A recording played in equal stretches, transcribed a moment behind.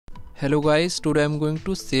Hello guys, today I am going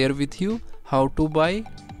to share with you how to buy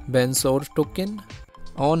Bancor token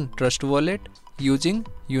on Trust Wallet using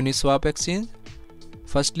UniSwap exchange.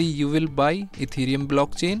 Firstly, you will buy Ethereum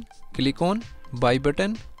blockchain. Click on buy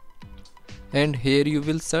button and here you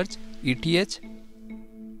will search ETH.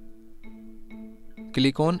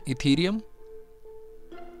 Click on Ethereum.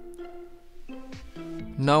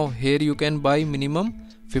 Now here you can buy minimum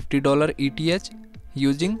 $50 ETH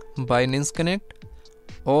using Binance Connect,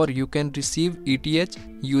 or you can receive ETH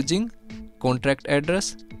using contract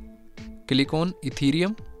address. Click on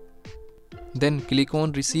Ethereum, then click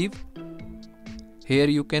on receive. Here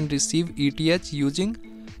you can receive ETH using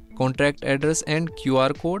contract address and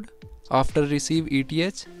QR code. After receive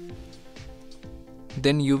ETH,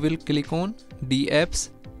 then you will click on dApps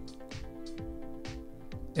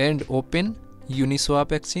and open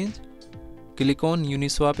UniSwap exchange. Click on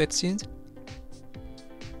UniSwap exchange.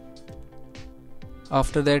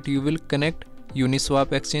 After that you will connect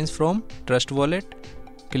UniSwap exchange from Trust Wallet.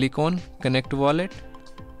 Click on connect wallet,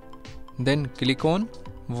 then click on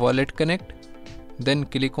wallet connect, then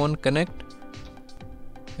click on connect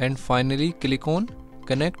and finally click on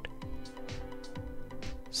connect.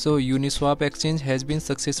 So UniSwap exchange has been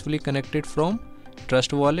successfully connected from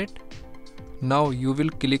Trust Wallet. Now you will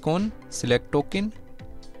click on select token.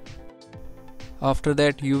 After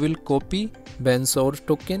that you will copy Bancor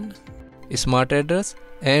token smart address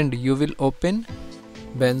and you will open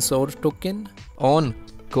Bancor token on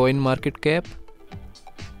CoinMarketCap.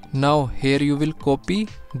 Now here you will copy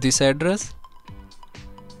this address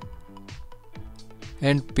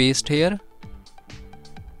and paste here.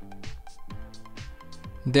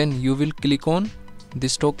 Then you will click on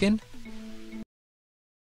this token.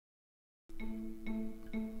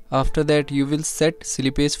 After that you will set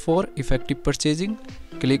slippage for effective purchasing.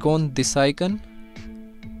 Click on this icon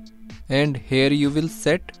and here you will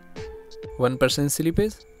set 1%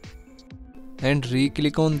 slippage and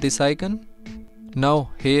re-click on this icon.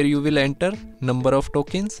 Now here you will enter number of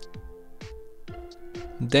tokens,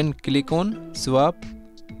 then click on swap.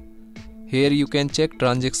 Here you can check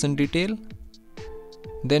transaction detail,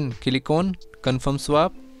 then click on confirm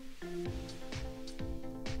swap.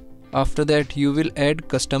 After that you will add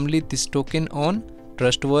customly this token on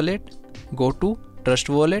Trust Wallet. Go to Trust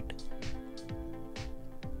Wallet,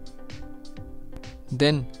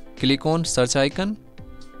 then click on search icon,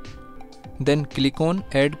 then click on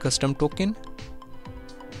add custom token.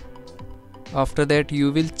 After that you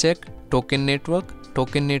will check token network.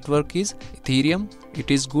 Token network is Ethereum, it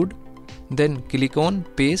is good. Then click on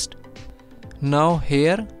paste. Now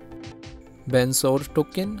here Bancor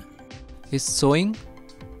token is showing,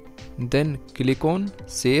 then click on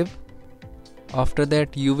save. After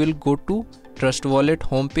that you will go to Trust Wallet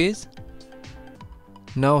homepage.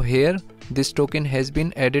 Now here this token has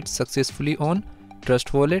been added successfully on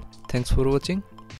Trust Wallet. Thanks for watching.